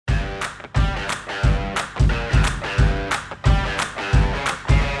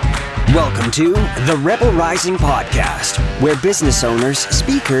Welcome to the Rebel Rising Podcast, where business owners,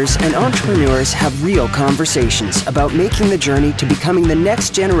 speakers, and entrepreneurs have real conversations about making the journey to becoming the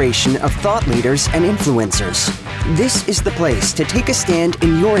next generation of thought leaders and influencers. This is the place to take a stand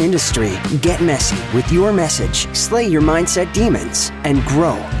in your industry, get messy with your message, slay your mindset demons, and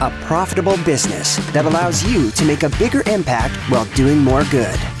grow a profitable business that allows you to make a bigger impact while doing more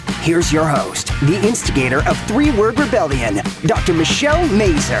good. Here's your host, the instigator of Three-Word Rebellion, Dr. Michelle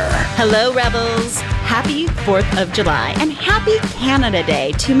Mazur. Hello, Rebels. Happy 4th of July and happy Canada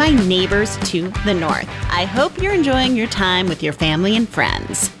Day to my neighbors to the north. I hope you're enjoying your time with your family and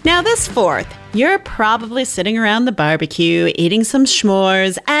friends. Now, this 4th, you're probably sitting around the barbecue, eating some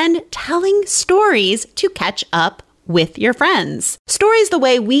s'mores, and telling stories to catch up with your friends. Stories the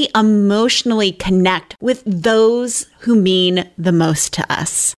way we emotionally connect with those who mean the most to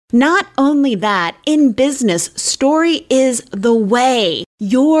us. Not only that, in business, story is the way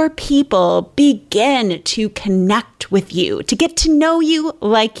your people begin to connect with you, to get to know you,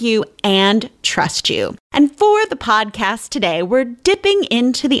 like you, and trust you. And for the podcast today, we're dipping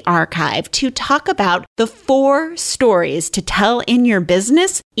into the archive to talk about the 4 stories to tell in your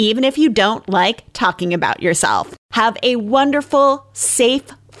business, even if you don't like talking about yourself. Have a wonderful, safe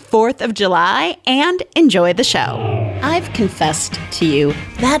 4th of July and enjoy the show. I've confessed to you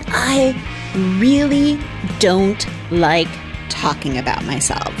that I really don't like talking about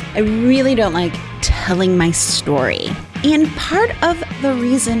myself. I really don't like telling my story. And part of the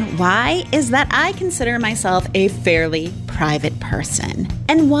reason why is that I consider myself a fairly private person.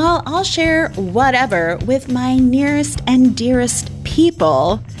 And while I'll share whatever with my nearest and dearest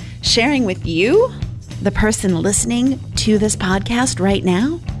people, sharing with you, the person listening to this podcast right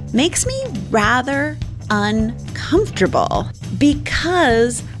now, makes me rather uncomfortable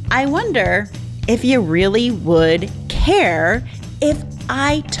because I wonder if you really would care if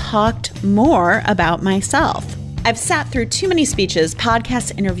I talked more about myself. I've sat through too many speeches,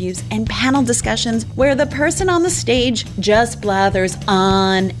 podcast interviews, and panel discussions where the person on the stage just blathers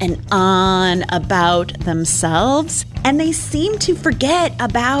on and on about themselves, and they seem to forget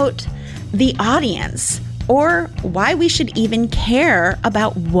about the audience or why we should even care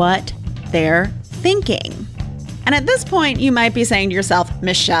about what they're thinking. And at this point, you might be saying to yourself,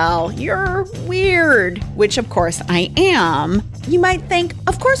 Michelle, you're weird, which of course I am. You might think,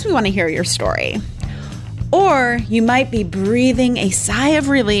 of course we want to hear your story. Or you might be breathing a sigh of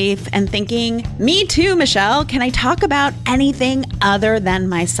relief and thinking, me too, Michelle, can I talk about anything other than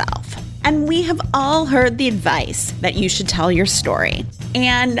myself? And we have all heard the advice that you should tell your story.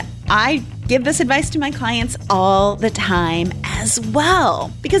 And I give this advice to my clients all the time as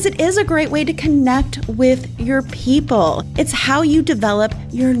well, because it is a great way to connect with your people. It's how you develop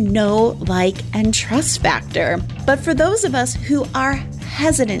your know, like, and trust factor. But for those of us who are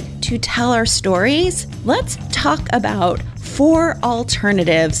hesitant to tell our stories, let's talk about 4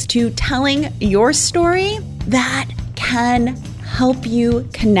 alternatives to telling your story that can help you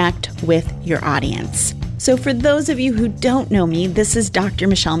connect with your audience. So for those of you who don't know me, this is Dr.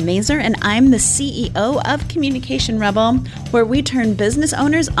 Michelle Mazur, and I'm the CEO of Communication Rebel, where we turn business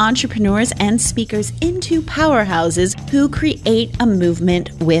owners, entrepreneurs, and speakers into powerhouses who create a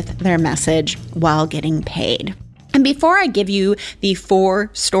movement with their message while getting paid. And before I give you the 4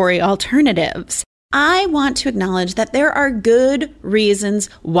 story alternatives, I want to acknowledge that there are good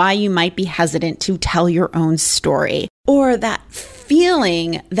reasons why you might be hesitant to tell your own story, or that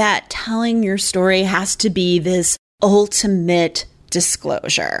feeling that telling your story has to be this ultimate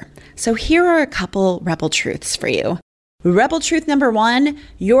disclosure. So here are a couple Rebel truths for you. Rebel truth number 1,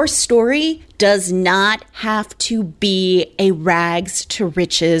 your story does not have to be a rags to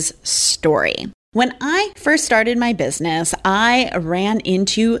riches story. When I first started my business, I ran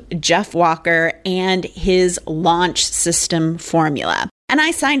into Jeff Walker and his launch system formula, and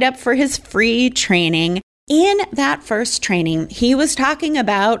I signed up for his free training. In that first training, he was talking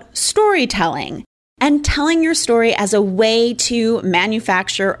about storytelling and telling your story as a way to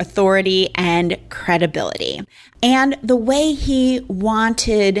manufacture authority and credibility. And the way he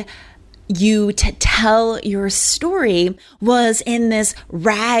wanted you to tell your story was in this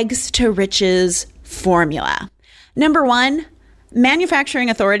rags to riches formula. Number 1, manufacturing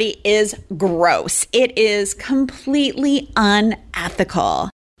authority is gross. It is completely unethical.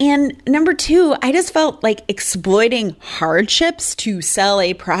 And number 2, I just felt like exploiting hardships to sell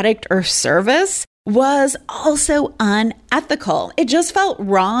a product or service was also unethical. It just felt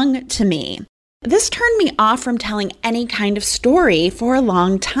wrong to me. This turned me off from telling any kind of story for a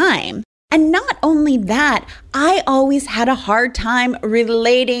long time. And not only that, I always had a hard time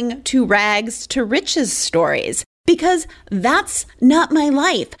relating to rags to riches stories because that's not my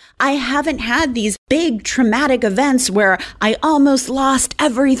life. I haven't had these big traumatic events where I almost lost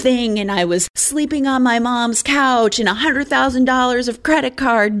everything and I was sleeping on my mom's couch and $100,000 of credit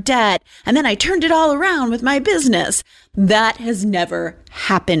card debt, and then I turned it all around with my business. That has never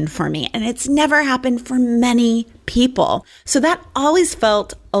happened for me, and it's never happened for many people. So that always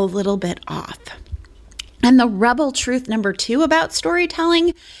felt a little bit off. And the rebel truth number 2 about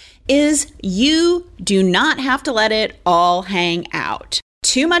storytelling is you do not have to let it all hang out.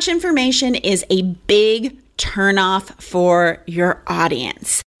 Too much information is a big turnoff for your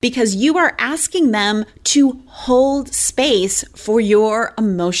audience because you are asking them to hold space for your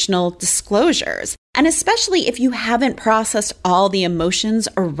emotional disclosures. And especially if you haven't processed all the emotions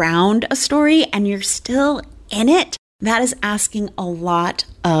around a story and you're still in it, that is asking a lot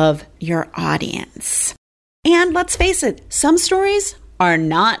of your audience. And let's face it, some stories are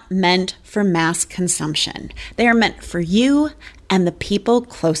not meant for mass consumption. They are meant for you and the people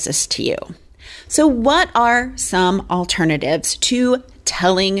closest to you. So what are some alternatives to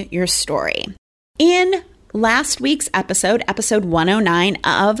telling your story? In last week's episode 109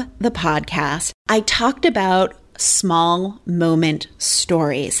 of the podcast, I talked about small moment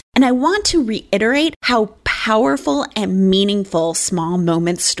stories. And I want to reiterate how powerful and meaningful small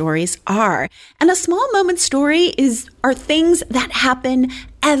moment stories are. And a small moment story are things that happen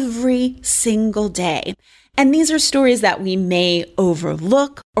every single day. And these are stories that we may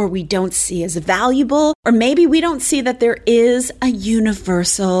overlook or we don't see as valuable, or maybe we don't see that there is a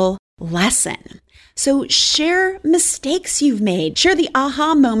universal lesson. So share mistakes you've made. Share the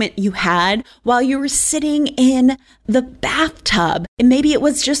aha moment you had while you were sitting in the bathtub. And maybe it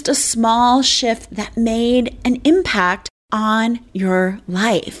was just a small shift that made an impact on your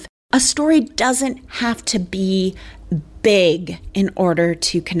life. A story doesn't have to be big in order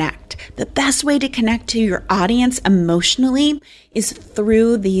to connect. The best way to connect to your audience emotionally is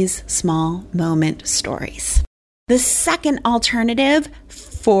through these small moment stories. The second alternative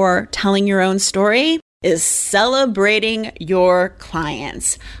for telling your own story is celebrating your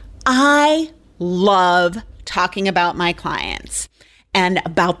clients. I love talking about my clients and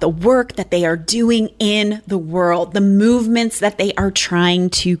about the work that they are doing in the world, the movements that they are trying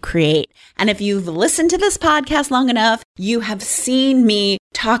to create. And if you've listened to this podcast long enough, you have seen me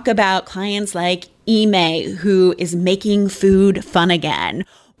talk about clients like Ime, who is making food fun again.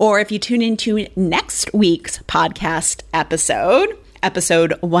 Or if you tune into next week's podcast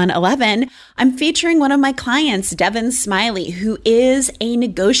episode 111, I'm featuring one of my clients, Devin Smiley, who is a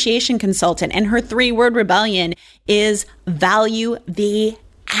negotiation consultant, and her 3-word rebellion is value the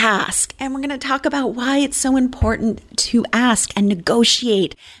ask. And we're going to talk about why it's so important to ask and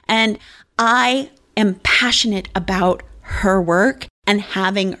negotiate. And I am passionate about her work and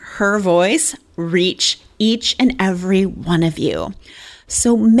having her voice reach each and every one of you.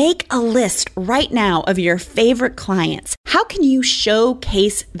 So make a list right now of your favorite clients. How can you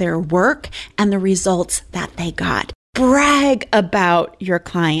showcase their work and the results that they got? Brag about your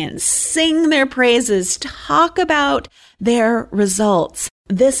clients, sing their praises, talk about their results.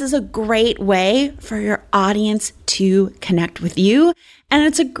 This is a great way for your audience to connect with you. And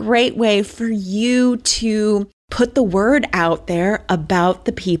it's a great way for you to put the word out there about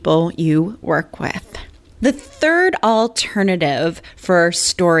the people you work with. The third alternative for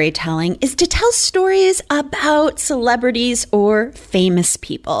storytelling is to tell stories about celebrities or famous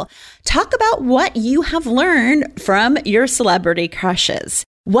people. Talk about what you have learned from your celebrity crushes.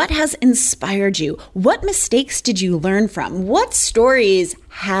 What has inspired you? What mistakes did you learn from? What stories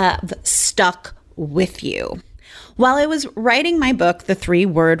have stuck with you? While I was writing my book, The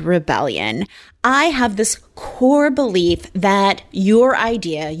 3-Word Rebellion, I have this core belief that your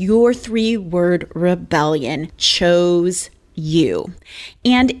idea, your 3-word rebellion, chose you.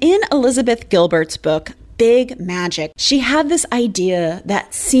 And in Elizabeth Gilbert's book, Big Magic, she had this idea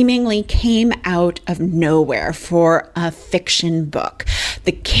that seemingly came out of nowhere for a fiction book.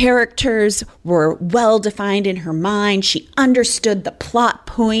 The characters were well defined in her mind. She understood the plot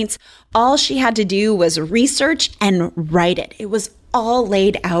points. All she had to do was research and write it. It was all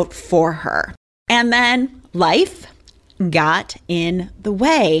laid out for her. And then life got in the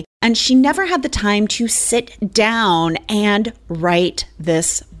way, and she never had the time to sit down and write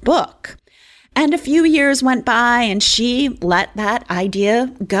this book. And a few years went by and she let that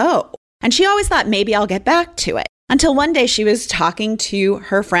idea go. And she always thought, maybe I'll get back to it. Until one day she was talking to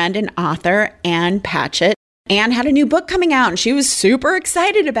her friend and author, Ann Patchett. Ann had a new book coming out and she was super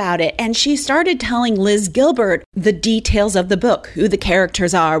excited about it. And she started telling Liz Gilbert the details of the book, who the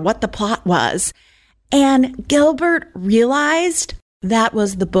characters are, what the plot was. And Gilbert realized that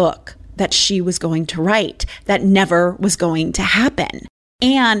was the book that she was going to write that never was going to happen.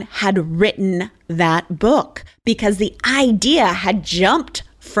 Anne had written that book because the idea had jumped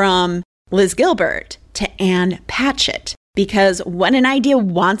from Liz Gilbert to Ann Patchett. Because when an idea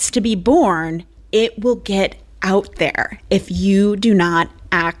wants to be born, it will get out there if you do not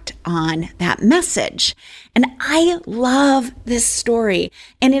act on that message. And I love this story.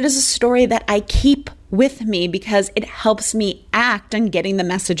 And it is a story that I keep with me because it helps me act on getting the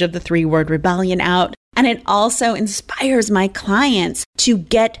message of the 3-word rebellion out. And it also inspires my clients to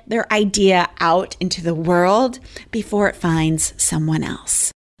get their idea out into the world before it finds someone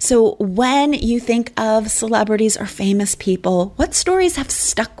else. So when you think of celebrities or famous people, what stories have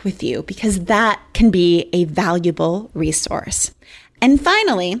stuck with you? Because that can be a valuable resource. And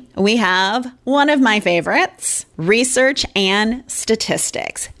finally, we have one of my favorites, research and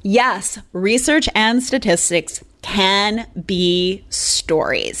statistics. Yes, research and statistics can be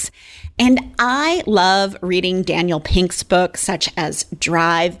stories. And I love reading Daniel Pink's books, such as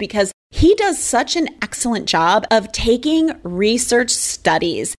Drive, because he does such an excellent job of taking research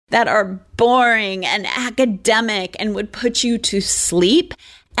studies that are boring and academic and would put you to sleep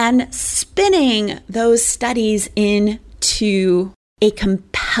and spinning those studies into a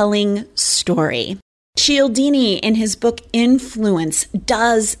compelling story. Cialdini, in his book Influence,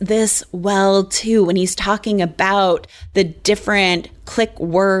 does this well too when he's talking about the different click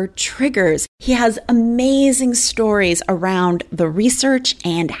word triggers. He has amazing stories around the research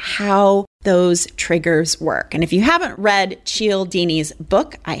and how those triggers work. And if you haven't read Cialdini's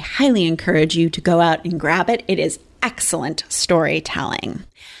book, I highly encourage you to go out and grab it. It is excellent storytelling.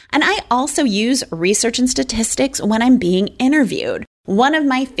 And I also use research and statistics when I'm being interviewed. One of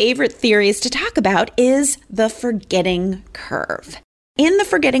my favorite theories to talk about is the forgetting curve. In the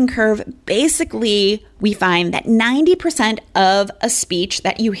forgetting curve, basically, we find that 90% of a speech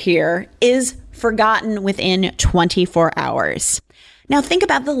that you hear is forgotten within 24 hours. Now, think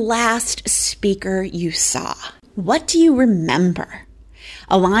about the last speaker you saw. What do you remember?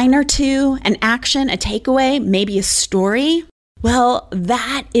 A line or two, an action, a takeaway, maybe a story? Well,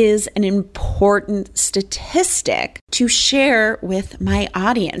 that is an important statistic to share with my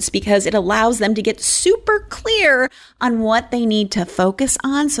audience because it allows them to get super clear on what they need to focus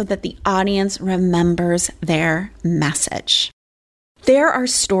on so that the audience remembers their message. There are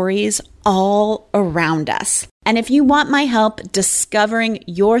stories all around us. And if you want my help discovering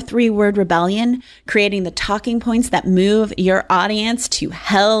your 3-word rebellion, creating the talking points that move your audience to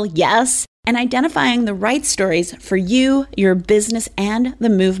hell yes, and identifying the right stories for you, your business, and the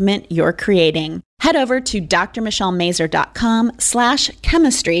movement you're creating, head over to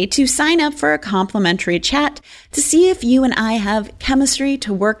drmichellemazur.com/chemistry to sign up for a complimentary chat to see if you and I have chemistry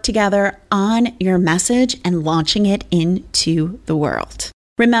to work together on your message and launching it into the world.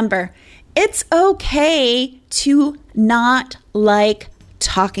 Remember, it's okay to not like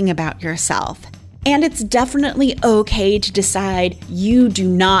talking about yourself. And it's definitely okay to decide you do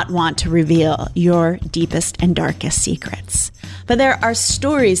not want to reveal your deepest and darkest secrets. But there are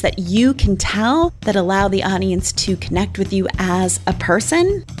stories that you can tell that allow the audience to connect with you as a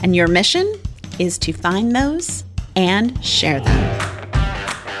person. And your mission is to find those and share them.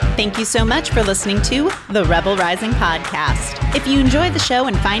 Thank you so much for listening to the Rebel Rising Podcast. If you enjoyed the show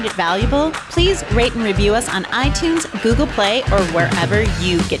and find it valuable, please rate and review us on iTunes, Google Play, or wherever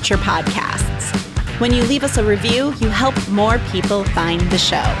you get your podcasts. When you leave us a review, you help more people find the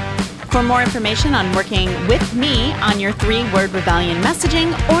show. For more information on working with me on your 3-word rebellion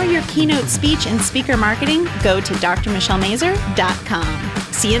messaging or your keynote speech and speaker marketing, go to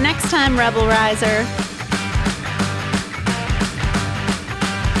drmichellemazur.com. See you next time, Rebel Riser.